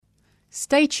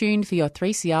Stay tuned for your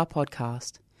 3CR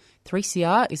podcast.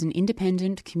 3CR is an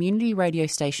independent community radio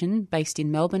station based in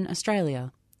Melbourne,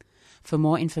 Australia. For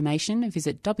more information,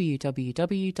 visit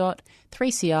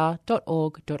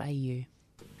www.3cr.org.au.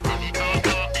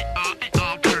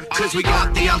 Cause we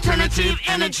got the alternative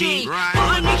energy,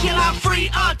 nuclear free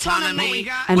autonomy.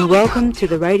 And welcome to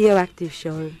the Radioactive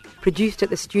Show, produced at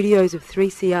the studios of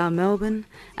 3CR Melbourne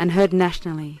and heard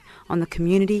nationally on the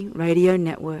Community Radio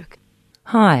Network.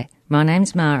 Hi, my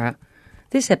name's Mara.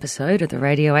 This episode of the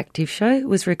Radioactive Show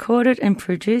was recorded and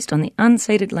produced on the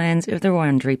unceded lands of the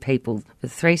Wurundjeri people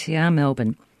with 3CR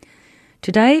Melbourne.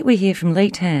 Today we hear from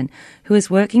Lee Tan, who is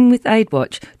working with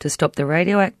AidWatch to stop the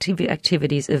radioactive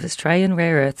activities of Australian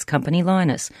Rare Earths company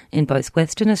Lynas in both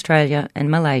Western Australia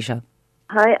and Malaysia.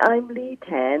 Hi, I'm Lee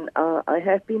Tan. I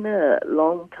have been a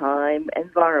long-time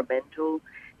environmental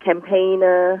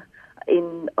campaigner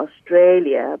in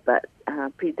Australia, but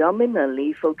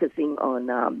predominantly focusing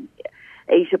on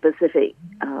Asia-Pacific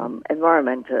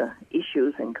environmental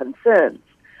issues and concerns.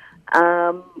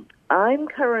 I'm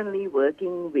currently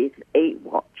working with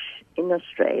AidWatch in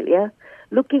Australia,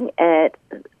 looking at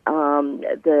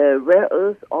the rare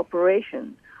earth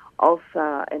operation of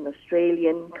an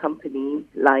Australian company,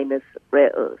 Lynas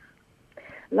Rare Earths.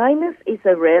 Lynas is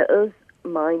a rare earth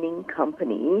mining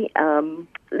company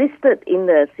listed in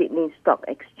the Sydney Stock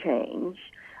Exchange,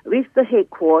 with the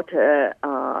headquarters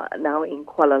now in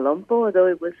Kuala Lumpur, although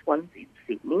it was once in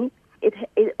Sydney. It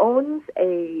owns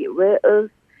a rare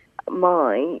earth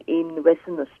mine in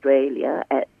Western Australia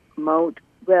at Mount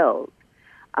Weld,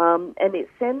 and it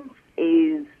sends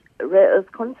its rare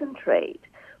earth concentrate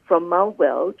from Mount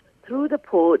Weld through the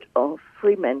port of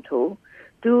Fremantle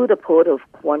to the port of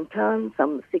Kuantan,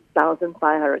 some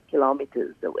 6,500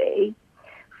 kilometers away,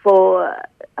 for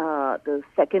the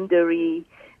secondary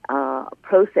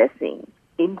processing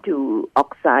into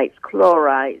oxides,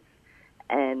 chlorides,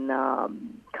 and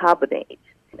carbonate.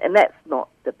 And that's not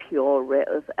the pure rare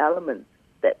earth elements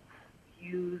that's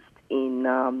used in,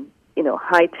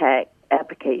 high-tech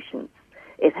applications.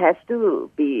 It has to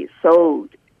be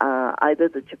sold either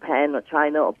to Japan or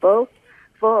China or both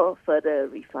for further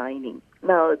refining.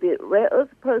 Now, the rare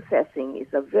earth processing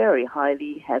is a very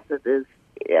highly hazardous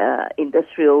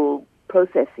industrial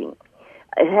processing.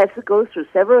 It has to go through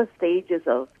several stages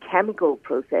of chemical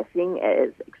processing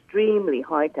at extremely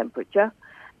high temperature,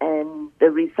 and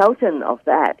the resultant of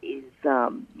that is,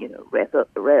 rare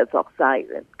earth oxides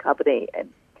and carbonate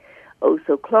and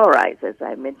also chlorides, as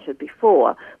I mentioned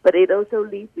before. But it also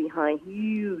leaves behind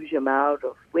huge amount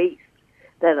of waste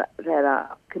that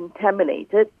are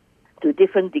contaminated to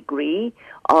different degree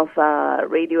of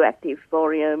radioactive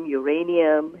thorium,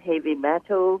 uranium, heavy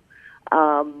metal,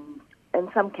 and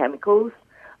some chemicals.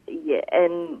 Yeah,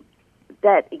 and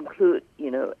that include,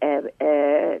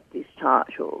 air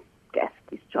discharge or gas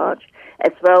discharge,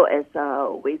 as well as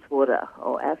wastewater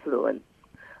or effluent.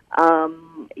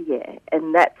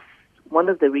 And that's one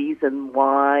of the reasons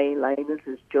why Lynas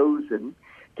has chosen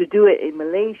to do it in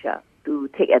Malaysia, to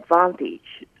take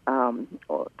advantage,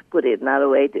 or to put it another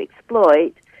way, to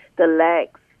exploit the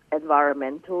lax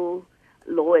environmental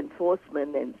law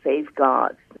enforcement and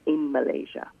safeguards in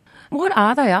Malaysia. What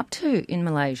are they up to in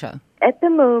Malaysia? At the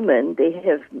moment, they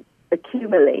have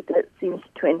accumulated since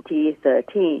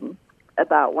 2013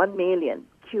 about 1 million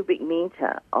cubic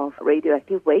meter of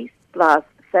radioactive waste, plus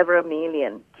several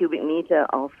million cubic meter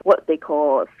of what they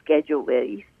call scheduled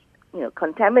waste,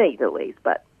 contaminated waste,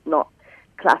 but not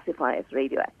classified as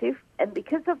radioactive. And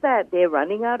because of that, they're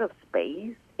running out of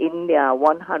space in their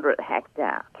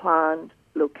 100-hectare plant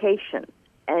location,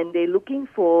 and they're looking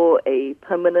for a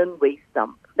permanent waste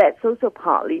dump. That's also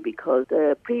partly because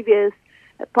the previous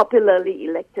popularly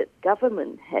elected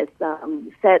government has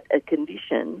set a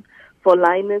condition for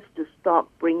Lynas to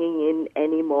stop bringing in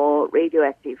any more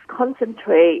radioactive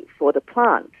concentrate for the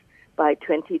plant by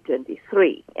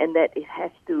 2023, and that it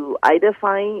has to either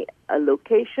find a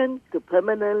location to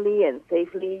permanently and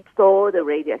safely store the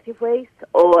radioactive waste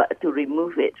or to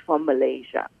remove it from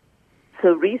Malaysia.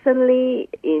 So recently,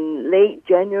 in late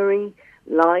January,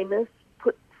 Lynas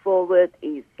put forward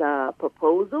its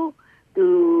proposal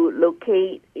to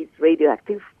locate its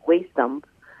radioactive waste dump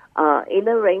in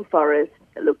a rainforest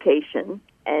location,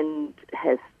 and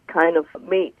has kind of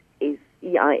made its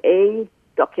EIA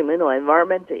document or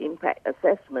environmental impact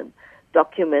assessment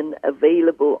document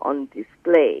available on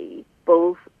display,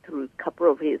 both through a couple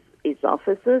of its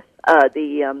offices,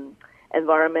 the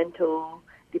environmental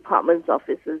department's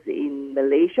offices in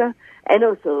Malaysia, and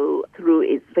also through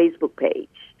its Facebook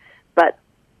page. But,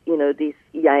 these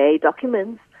EIA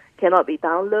documents cannot be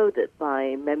downloaded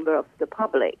by member of the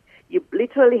public. You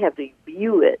literally have to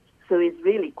view it So it's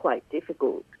really quite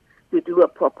difficult to do a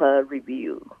proper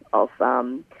review of,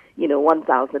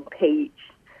 1,000-page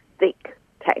thick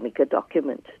technical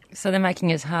document. So they're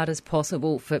making it as hard as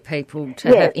possible for people to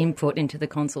Yes. have input into the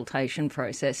consultation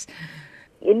process.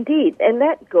 Indeed, and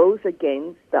that goes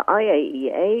against the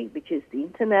IAEA, which is the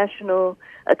International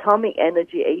Atomic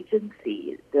Energy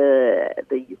Agency, the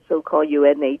so-called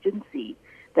UN agency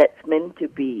that's meant to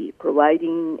be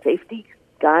providing safety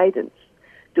guidance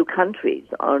to countries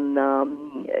on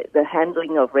the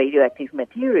handling of radioactive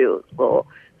materials for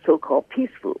so-called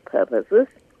peaceful purposes.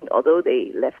 Although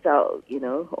they left out,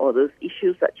 all those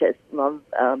issues such as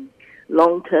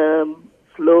long-term,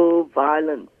 slow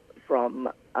violence from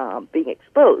being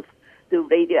exposed to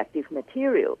radioactive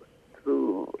materials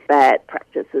through bad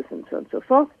practices and so on and so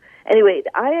forth. Anyway,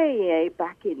 the IAEA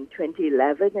back in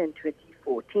 2011 and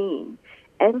 2014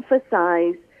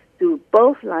 emphasized to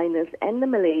both Lynas and the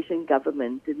Malaysian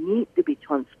government the need to be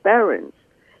transparent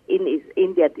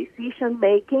in their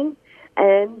decision-making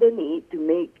and the need to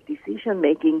make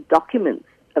decision-making documents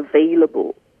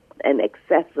available and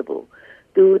accessible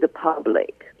to the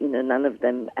public. None of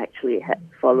them actually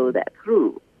followed that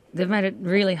through. They've made it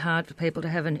really hard for people to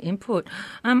have an input.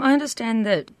 I understand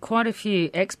that quite a few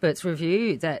experts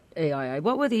review that EIA.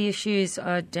 What were the issues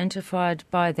identified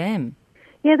by them?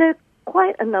 Yeah, there are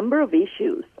quite a number of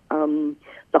issues.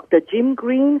 Dr. Jim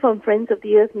Green from Friends of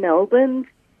the Earth Melbourne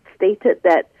stated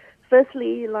that,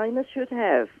 firstly, Lynas should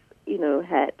have,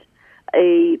 had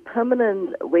a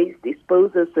permanent waste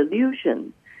disposal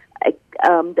solution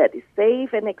that is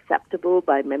safe and acceptable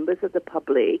by members of the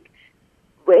public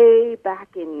way back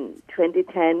in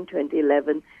 2010,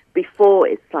 2011, before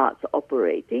it starts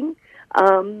operating,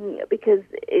 because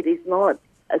it is not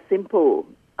a simple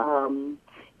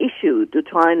issue to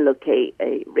try and locate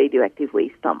a radioactive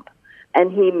waste dump.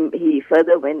 And he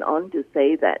further went on to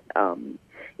say that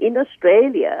in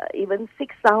Australia, even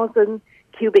 6,000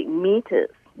 cubic meters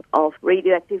of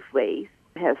radioactive waste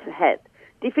have had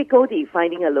difficulty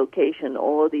finding a location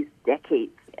all these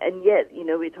decades. And yet,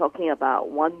 we're talking about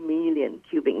 1 million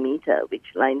cubic meter, which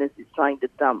Lynas is trying to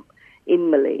dump in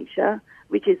Malaysia,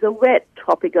 which is a wet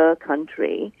tropical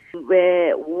country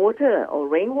where water or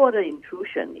rainwater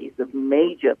intrusion is a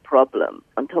major problem.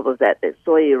 On top of that, there's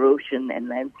soil erosion and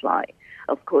landslide.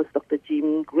 Of course, Dr.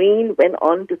 Jim Green went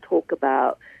on to talk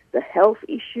about the health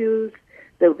issues,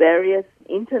 the various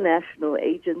international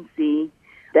agencies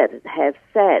that have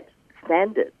set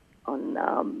standards on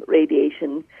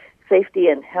radiation safety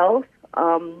and health.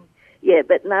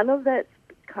 But none of that's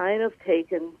kind of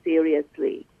taken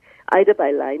seriously, either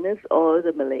by Lynas or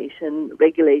the Malaysian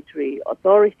Regulatory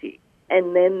Authority.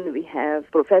 And then we have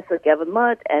Professor Gavin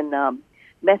Mudd and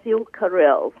Matthew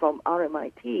Carell from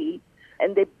RMIT,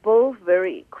 and they're both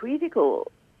very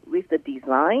critical with the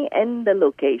design and the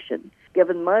location.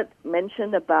 Gavin Mudd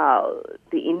mentioned about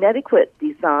the inadequate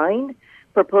design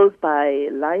proposed by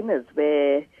Lynas,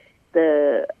 where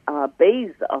the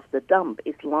base of the dump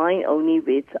is lined only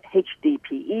with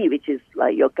HDPE, which is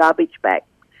like your garbage bag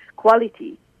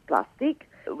quality plastic,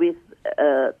 with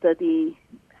 30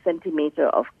 centimeter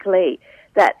of clay.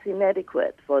 That's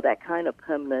inadequate for that kind of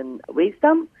permanent waste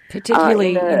dump.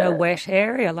 Particularly in a wet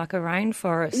area like a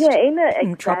rainforest. Yeah, in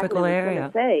a tropical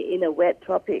area. In a wet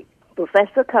tropic.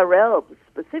 Professor Carell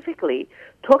specifically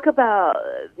talk about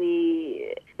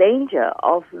the danger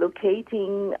of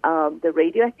locating the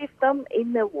radioactive dump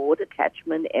in the water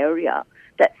catchment area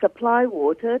that supply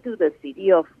water to the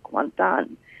city of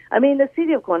Kuantan. I mean, the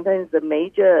city of Kuantan is a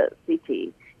major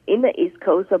city in the east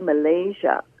coast of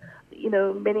Malaysia.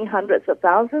 Many hundreds of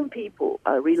thousands of people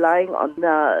are relying on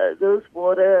those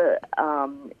water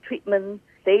treatment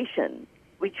stations,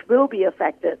 which will be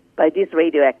affected by this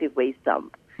radioactive waste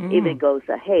dump if it goes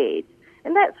ahead.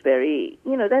 And that's very,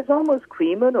 that's almost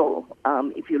criminal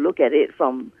if you look at it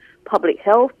from public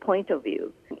health point of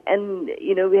view. And,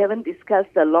 we haven't discussed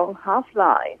the long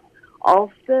half-life of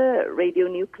the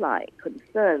radionuclide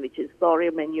concern, which is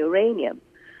thorium and uranium,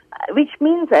 which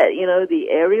means that, the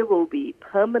area will be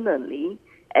permanently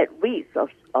at risk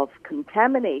of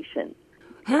contamination.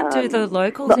 How do the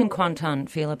locals in Kuantan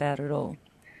feel about it all?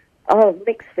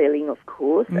 Mixed feeling, of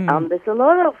course. There's a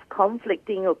lot of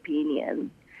conflicting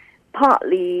opinion,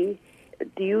 partly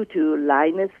due to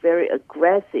Lynas' very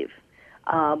aggressive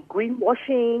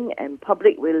greenwashing and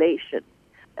public relations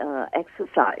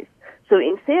exercise. So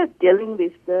instead of dealing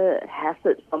with the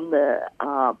hazard from the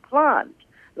plant,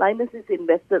 Lynas has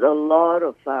invested a lot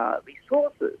of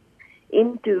resources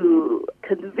into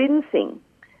convincing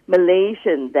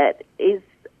Malaysians that its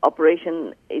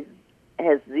operation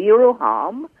has zero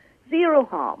harm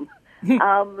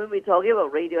when we're talking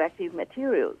about radioactive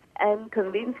materials, and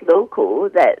convince local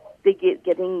that they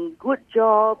getting good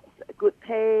jobs, good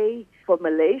pay. For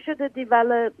Malaysia to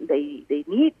develop, they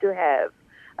need to have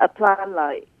a plant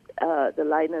like the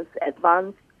Lynas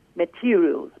Advanced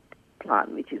Materials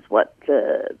plant, which is what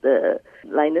the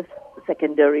Lynas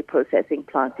Secondary Processing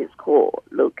Plant is called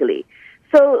locally.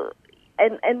 So,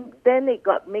 and then it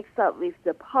got mixed up with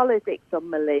the politics of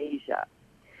Malaysia,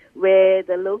 where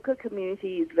the local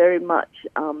community is very much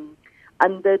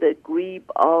under the grip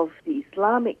of the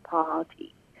Islamic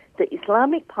Party. The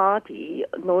Islamic Party,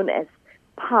 known as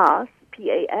PAS,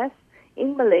 P-A-S,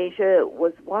 in Malaysia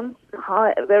was once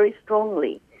very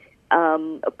strongly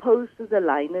opposed to the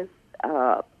Lynas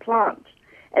plant.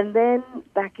 And then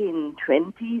back in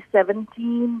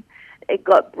 2017, it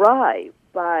got bribed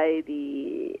by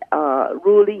the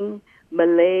ruling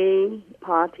Malay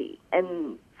Party.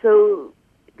 And so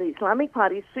the Islamic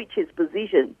Party switched its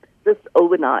position just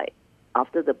overnight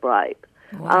after the bribe.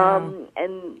 Wow.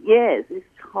 And yes, it's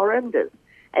horrendous.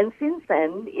 And since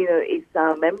then, its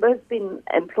members been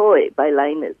employed by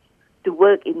Lynas to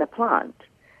work in the plant.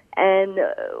 And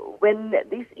when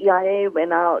this EIA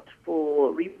went out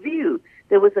for review,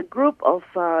 there was a group of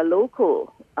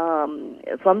local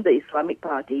from the Islamic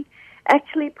Party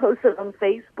actually posted on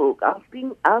Facebook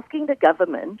asking the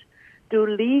government to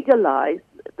legalize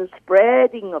the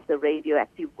spreading of the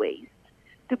radioactive waste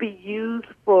to be used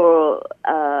for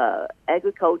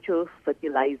agricultural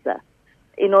fertilizer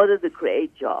in order to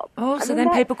create jobs. Oh, so then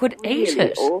people could eat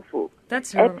it. Awful.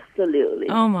 That's absolutely.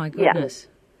 Oh my goodness.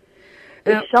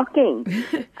 Yeah. It's shocking.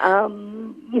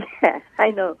 Yeah,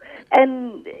 I know.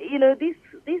 And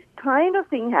this kind of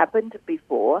thing happened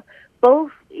before,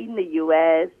 both in the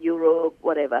U.S., Europe,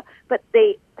 whatever. But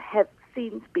they have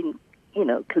since been,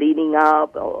 cleaning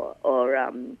up or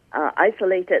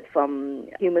isolated from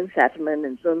human settlement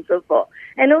and so on and so forth.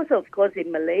 And also, of course,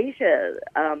 in Malaysia,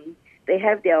 they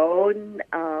have their own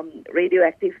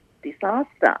radioactive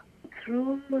disaster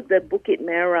through the Bukit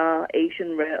Merah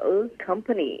Asian Rare Earth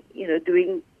Company,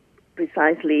 doing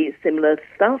precisely similar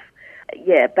stuff.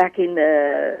 Yeah, back in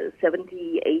the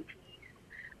 70s,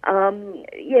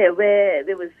 80s. Where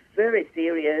there was very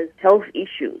serious health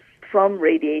issues from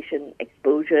radiation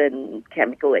exposure and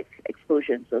chemical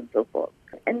exposure and so on and so forth.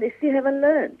 And they still haven't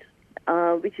learned,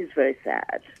 which is very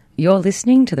sad. You're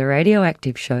listening to The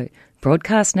Radioactive Show,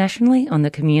 broadcast nationally on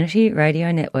the Community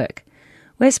Radio Network.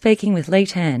 We're speaking with Lee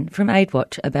Tan from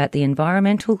AidWatch about the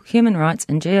environmental, human rights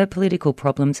and geopolitical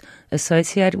problems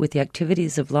associated with the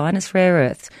activities of Lynas Rare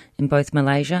Earths in both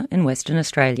Malaysia and Western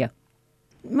Australia.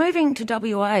 Moving to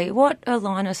WA, what are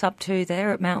Lynas up to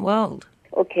there at Mount Weld?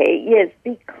 Okay, yes,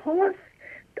 because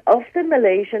of the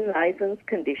Malaysian license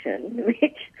condition,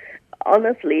 which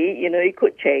honestly, it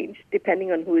could change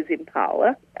depending on who is in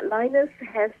power, Lynas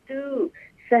has to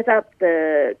set up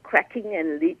the cracking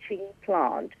and leaching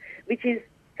plant, which is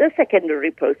the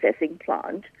secondary processing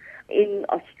plant in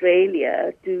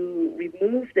Australia to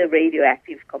remove the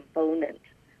radioactive component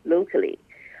locally.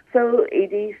 So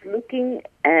it is looking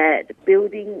at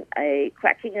building a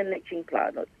cracking and leaching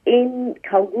plant in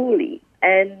Kalgoorlie,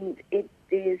 and it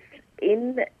is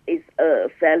in its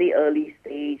fairly early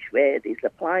stage where it is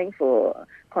applying for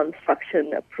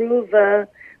construction approval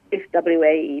with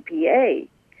WA EPA.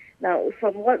 Now,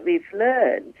 from what we've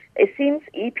learned, it seems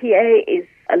EPA is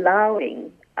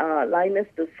allowing Lynas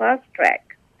to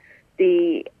fast-track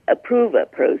the approval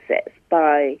process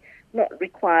by not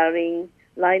requiring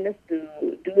Lynas to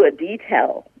do a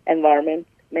detailed environmental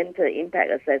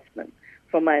impact assessment,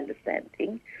 from my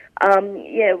understanding.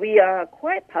 We are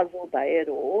quite puzzled by it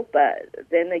all, but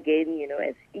then again,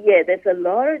 there's a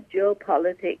lot of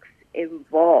geopolitics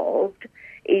involved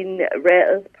in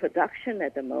rare earth production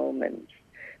at the moment.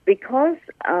 Because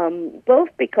both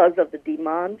because of the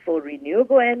demand for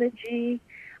renewable energy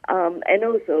and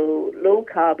also low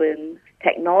carbon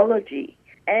technology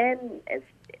and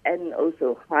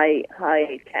also high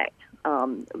tech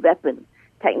weapon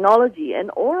technology, and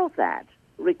all of that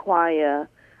require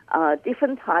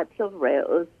different types of rare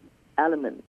earth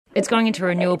elements. It's going into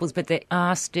renewables, but there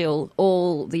are still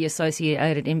all the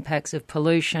associated impacts of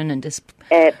pollution and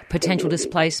potential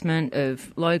displacement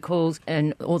of locals,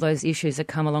 and all those issues that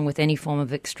come along with any form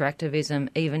of extractivism,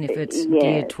 even if it's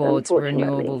geared towards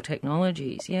renewable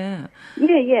technologies. Yeah.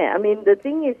 I mean, the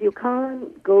thing is, you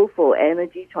can't go for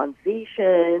energy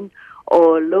transition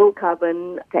or low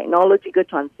carbon technological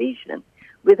transition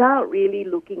without really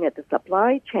looking at the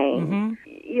supply chain.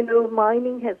 Mm-hmm.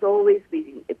 Mining has always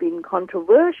been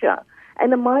controversial.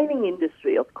 And the mining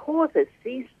industry, of course, has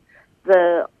seized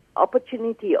the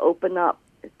opportunity open up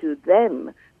to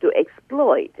them to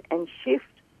exploit and shift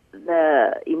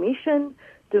the emission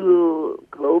to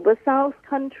global south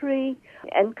country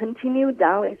and continue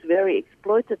down its very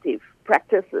exploitative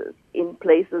practices in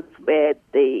places where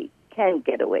they can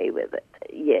get away with it.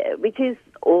 Yeah, which is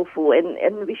awful,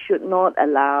 and we should not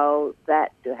allow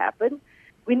that to happen.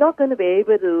 We're not going to be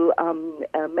able to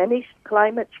manage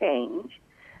climate change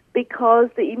because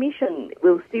the emission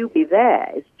will still be there.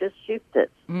 It's just shifted,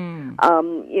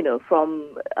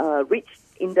 from rich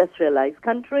industrialized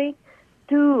country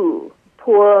to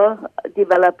poor,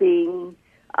 developing,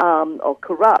 or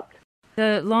corrupt.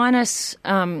 The Lynas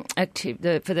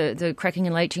for the cracking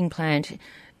and leaching plant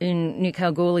in New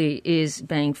Kalgoorlie is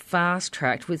being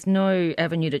fast-tracked with no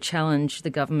avenue to challenge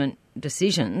the government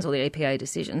decisions or the EPA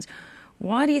decisions.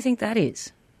 Why do you think that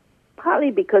is? Partly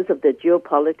because of the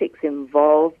geopolitics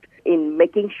involved in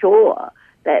making sure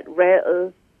that rare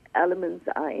earth elements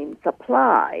are in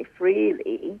supply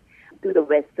freely to the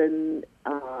Western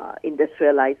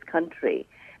industrialized country.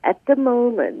 At the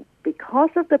moment, because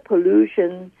of the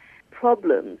pollution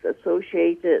problems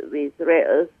associated with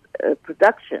rare earth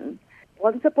production,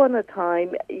 once upon a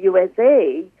time,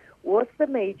 USA was the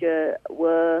major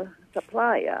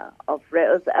supplier of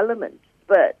rare earth elements.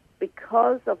 But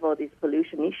because of all this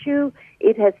pollution issue,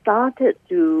 it has started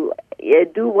to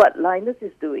do what Lynas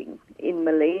is doing in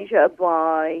Malaysia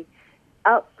by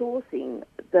outsourcing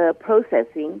the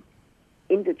processing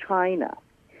into China.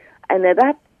 And at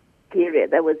that period,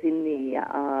 that was in the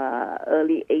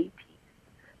early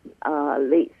 80s,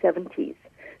 late 70s,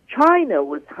 China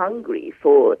was hungry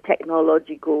for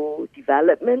technological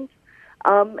development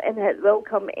and had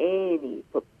welcomed any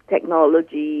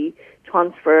technology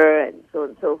transfer and so on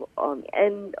and so on,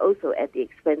 and also at the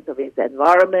expense of its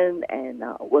environment and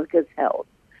workers' health.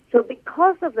 So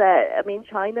because of that,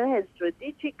 China has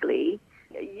strategically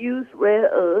used rare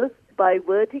earth by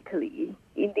vertically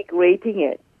integrating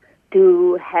it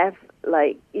to have,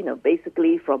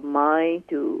 basically from mine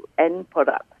to end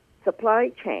product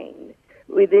supply chain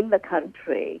within the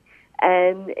country,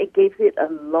 and it gives it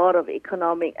a lot of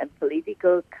economic and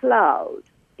political clout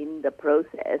in the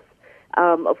process.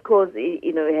 Of course,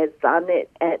 it has done it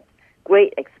at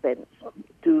great expense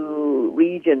to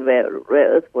region where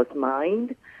rare earth was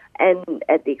mined, and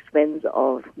at the expense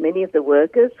of many of the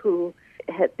workers who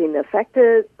had been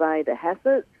affected by the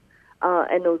hazards,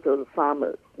 and also the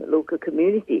farmers, the local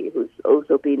community, who's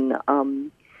also been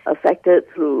affected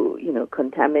through,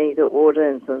 contaminated water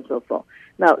and so on and so forth.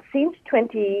 Now, since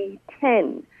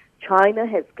 2010, China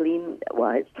has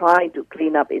tried to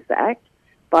clean up its act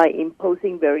by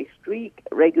imposing very strict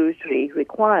regulatory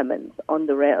requirements on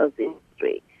the rare earth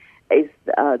industry.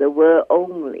 There were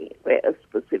only rare earth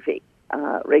specific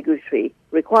regulatory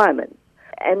requirements.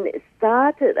 And it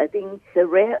started, I think, the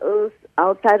rare earth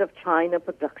outside of China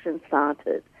production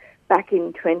started back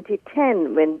in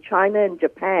 2010 when China and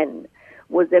Japan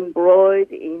was embroiled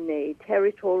in a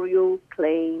territorial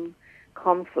claim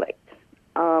conflict.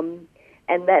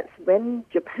 And that's when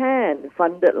Japan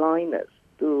funded Lynas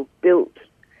to build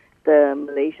the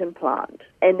Malaysian plant.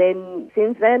 And then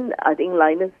since then, I think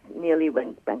Lynas nearly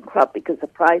went bankrupt because the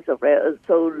price of rare earth was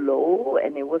so low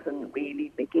and it wasn't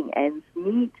really making ends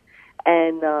meet.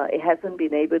 And it hasn't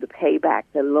been able to pay back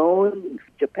the loan to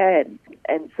Japan.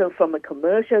 And so from a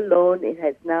commercial loan, it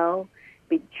has now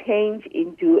been changed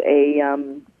into a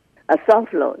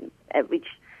soft loan, which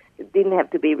didn't have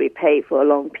to be repaid for a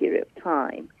long period of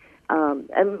time. And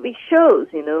it shows,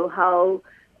 how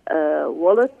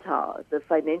volatile the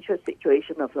financial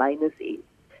situation of Lynas is,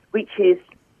 which is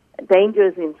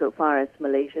dangerous insofar as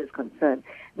Malaysia is concerned.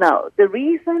 Now, the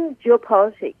reason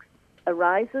geopolitics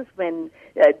arises when,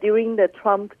 during the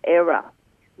Trump era,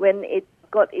 when it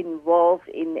got involved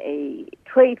in a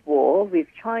trade war with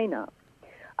China.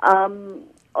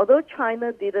 Although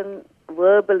China didn't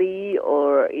verbally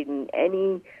or in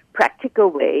any practical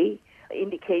way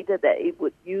indicated that it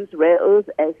would use rare earth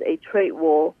as a trade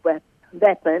war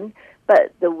weapon,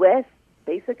 but the West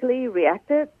basically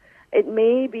reacted. It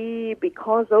may be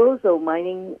because also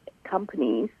mining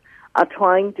companies are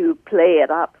trying to play it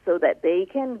up so that they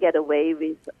can get away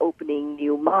with opening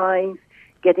new mines,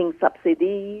 getting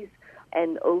subsidies,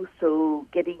 and also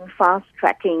getting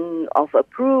fast-tracking of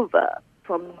approval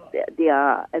from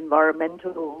their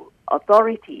environmental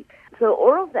authority. So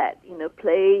all of that,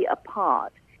 play a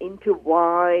part into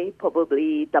why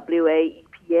probably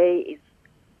EPA is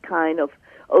kind of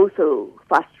also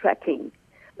fast-tracking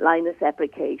Lynas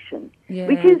application,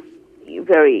 which is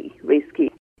very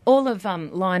risky. All of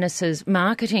Linus's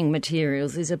marketing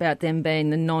materials is about them being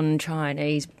the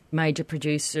non-Chinese major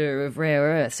producer of rare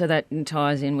earth, so that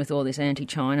ties in with all this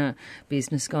anti-China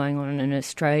business going on in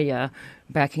Australia,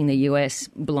 backing the US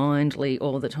blindly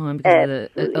all the time because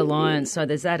of the alliance, so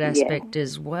there's that aspect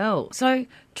as well. So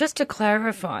just to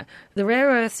clarify, the rare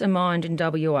earths are mined in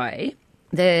WA,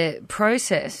 they're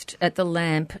processed at the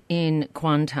LAMP in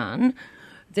Kuantan.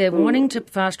 They're wanting to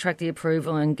fast-track the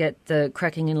approval and get the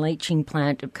cracking and leaching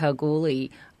plant of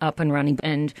Kalgoorlie up and running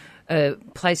and a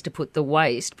place to put the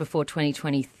waste before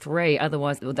 2023.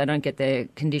 Otherwise, they don't get their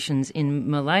conditions in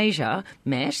Malaysia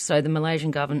met. So the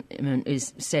Malaysian government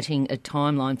is setting a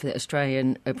timeline for the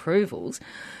Australian approvals.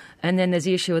 And then there's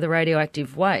the issue of the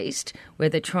radioactive waste, where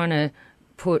they're trying to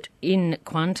put in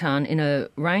Kuantan in a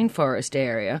rainforest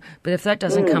area, but if that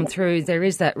doesn't come through, there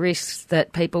is that risk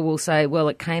that people will say, well,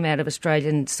 it came out of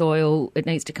Australian soil, it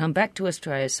needs to come back to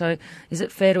Australia. So is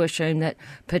it fair to assume that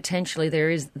potentially there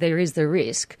is the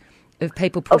risk of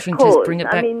people pushing to bring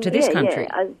it back to this country?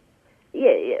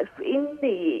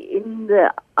 In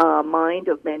the mind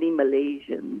of many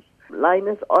Malaysians,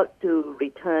 Linus ought to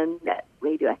return that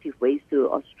radioactive waste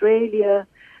to Australia,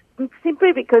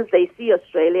 simply because they see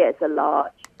Australia as a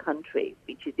large country,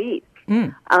 which it is.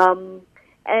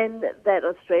 And that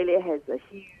Australia has a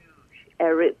huge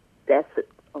arid desert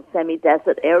or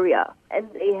semi-desert area. And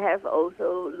they have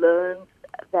also learned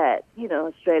that,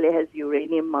 Australia has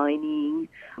uranium mining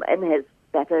and has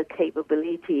better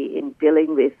capability in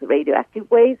dealing with radioactive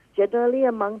waste. Generally,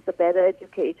 amongst the better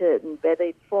educated and better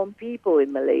informed people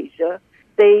in Malaysia,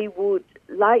 they would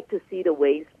like to see the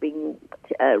waste being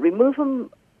removed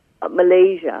from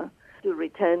Malaysia to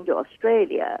return to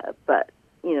Australia, but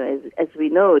as we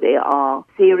know, there are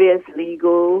serious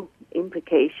legal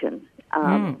implications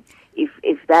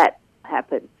if that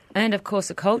happens. And of course,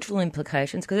 the cultural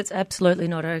implications, because it's absolutely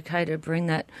not okay to bring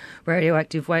that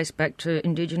radioactive waste back to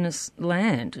Indigenous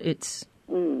land. It's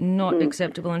not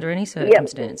acceptable under any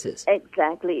circumstances. Yep,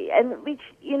 exactly, and which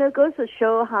goes to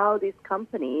show how this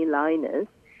company Linus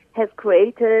has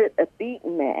created a big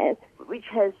mess, which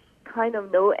has kind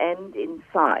of no end in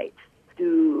sight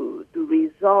to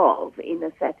resolve in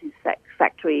a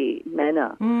satisfactory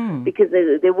manner, because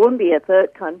there won't be a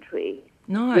third country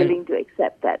willing to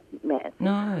accept that mess.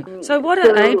 No. So what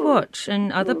are AidWatch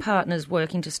and other partners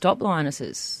working to stop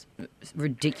Linus's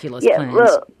ridiculous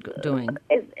plans doing?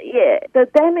 The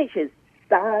damage is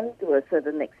done to a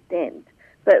certain extent,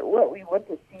 but what we want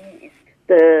to see is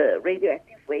the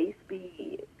radioactive waste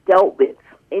be dealt with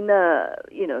in a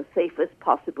safest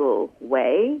possible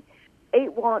way.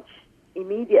 AidWatch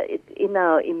in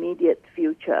our immediate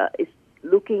future is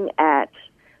looking at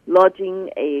lodging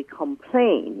a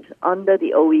complaint under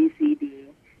the OECD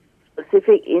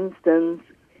specific instance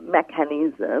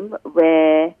mechanism,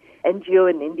 where NGO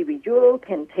and individual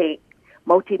can take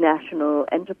multinational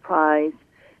enterprise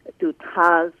to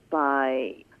task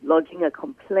by lodging a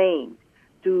complaint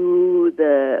to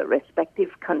the respective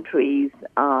countries'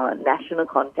 national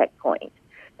contact point.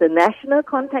 The national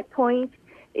contact point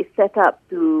is set up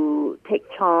to take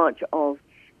charge of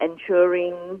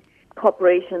ensuring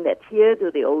corporations adhere to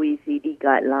the OECD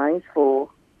guidelines for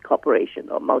corporation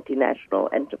or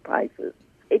multinational enterprises.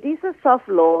 It is a soft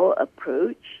law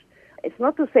approach. It's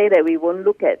not to say that we won't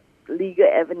look at legal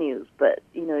avenues, but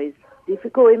it's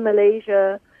difficult in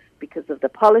Malaysia because of the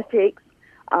politics.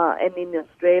 And in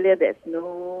Australia, there's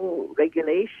no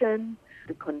regulation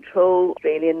to control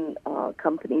Australian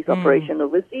companies' operation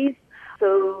overseas.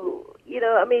 So,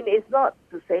 it's not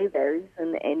to say there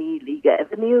isn't any legal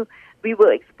avenue. We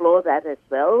will explore that as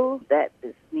well, that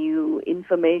this new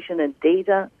information and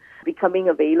data becoming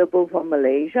available from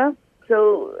Malaysia.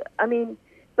 So,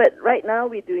 but right now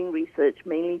we're doing research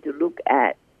mainly to look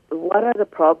at what are the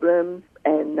problems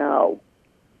and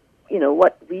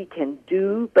what we can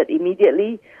do, but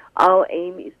immediately our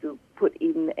aim is to put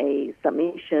in a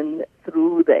submission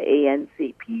through the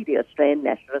ANCP, the Australian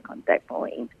National Contact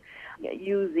Point,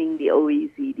 using the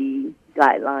OECD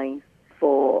guidelines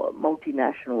for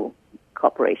multinational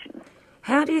corporations.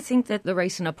 How do you think that the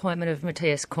recent appointment of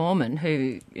Matthias Cormann,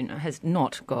 who has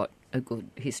not got a good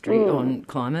history on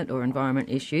climate or environment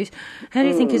issues, how do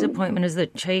you think his appointment as the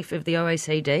chief of the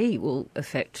OECD will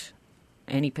affect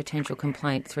any potential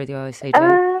complaint through the OECD?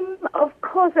 Of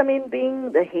course,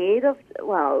 being the head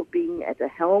of, being at the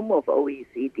helm of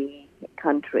OECD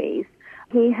countries,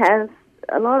 he has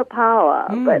a lot of power.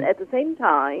 But at the same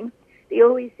time, the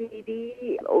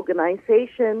OECD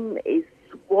organization is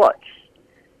watched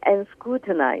and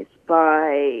scrutinized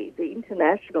by the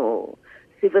international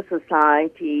civil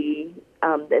society.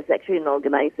 There's actually an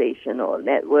organization or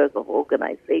network of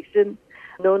organizations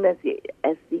known as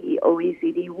the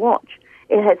OECD Watch.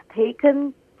 It has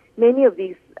taken many of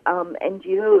these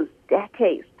NGOs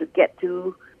decades to get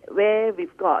to where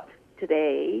we've got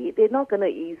today. They're not going to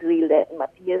easily let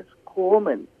Matthias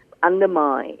Cormann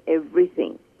undermine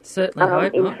everything. Certainly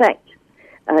hope in not. fact,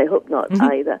 I hope not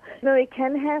either. No, it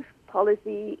can have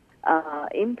policy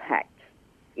impact,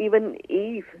 even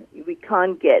if we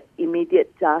can't get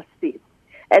immediate justice.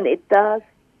 And it does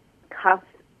cast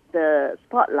the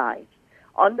spotlight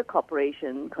on the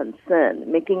corporation concerned,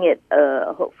 making it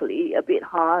hopefully a bit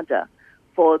harder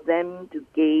for them to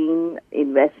gain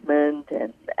investment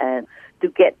and to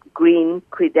get green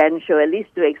credential, at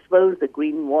least to expose the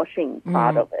greenwashing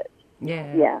part of it.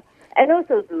 Yeah. And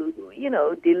also to,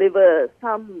 deliver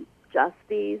some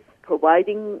justice,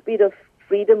 providing a bit of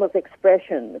freedom of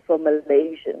expression for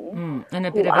Malaysians and a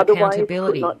who bit of otherwise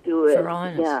accountability could not do it for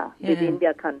owners. within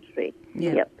their country.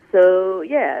 Yeah. Yep. So,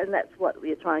 and that's what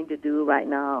we're trying to do right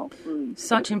now.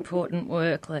 Such important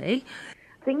work, Lee.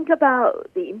 Think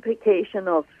about the implication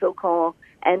of so-called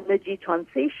energy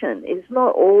transition. It's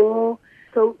not all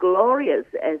so glorious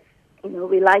as,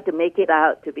 we like to make it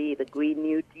out to be the Green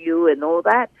New Deal and all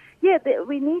that. Yeah,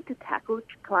 we need to tackle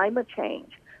climate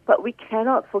change, but we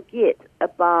cannot forget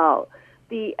about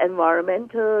the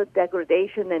environmental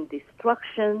degradation and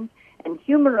destruction and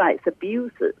human rights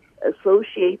abuses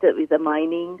associated with the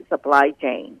mining supply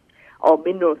chain or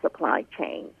mineral supply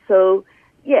chain. So,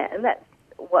 and that's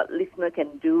what listeners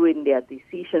can do in their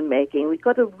decision making. We've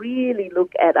got to really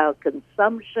look at our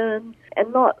consumption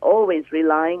and not always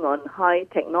relying on high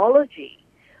technology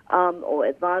or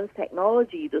advanced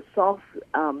technology to solve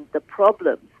the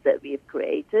problems that we've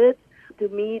created to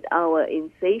meet our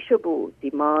insatiable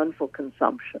demand for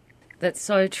consumption. That's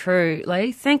so true,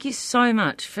 Lee. Thank you so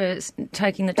much for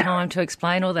taking the time to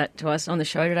explain all that to us on the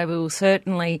show today. We will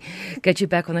certainly get you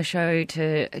back on the show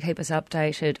to keep us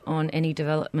updated on any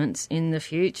developments in the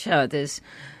future. There's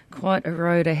quite a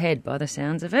road ahead by the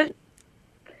sounds of it.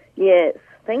 Yes.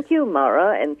 Thank you,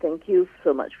 Mara, and thank you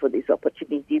so much for this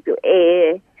opportunity to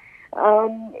air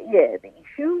the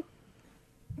issue.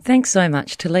 Thanks so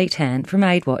much to Lee Tan from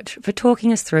AidWatch for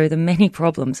talking us through the many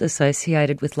problems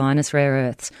associated with Lynas Rare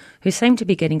Earths, who seem to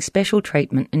be getting special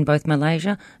treatment in both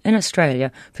Malaysia and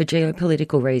Australia for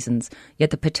geopolitical reasons, yet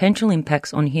the potential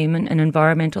impacts on human and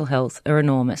environmental health are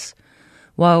enormous.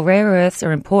 While rare earths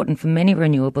are important for many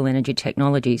renewable energy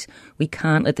technologies, we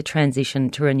can't let the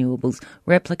transition to renewables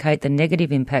replicate the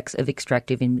negative impacts of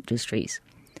extractive industries.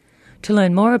 To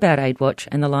learn more about AidWatch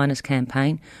and the Lynas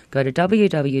campaign, go to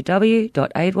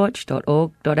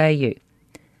www.aidwatch.org.au.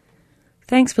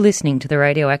 Thanks for listening to The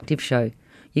Radioactive Show.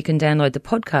 You can download the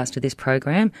podcast of this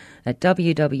program at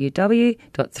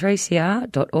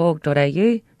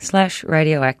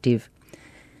www.3cr.org.au/radioactive.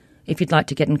 If you'd like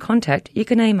to get in contact, you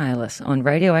can email us on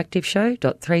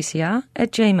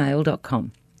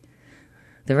radioactiveshow.3cr@gmail.com.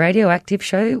 The Radioactive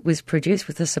Show was produced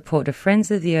with the support of Friends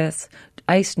of the Earth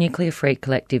Ace Nuclear Free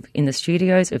Collective in the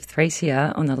studios of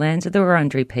 3CR on the lands of the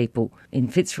Wurundjeri people in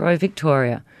Fitzroy,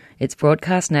 Victoria. It's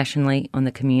broadcast nationally on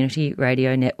the Community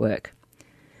Radio Network.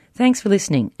 Thanks for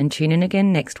listening, and tune in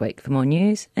again next week for more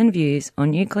news and views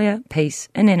on nuclear, peace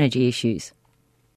and energy issues.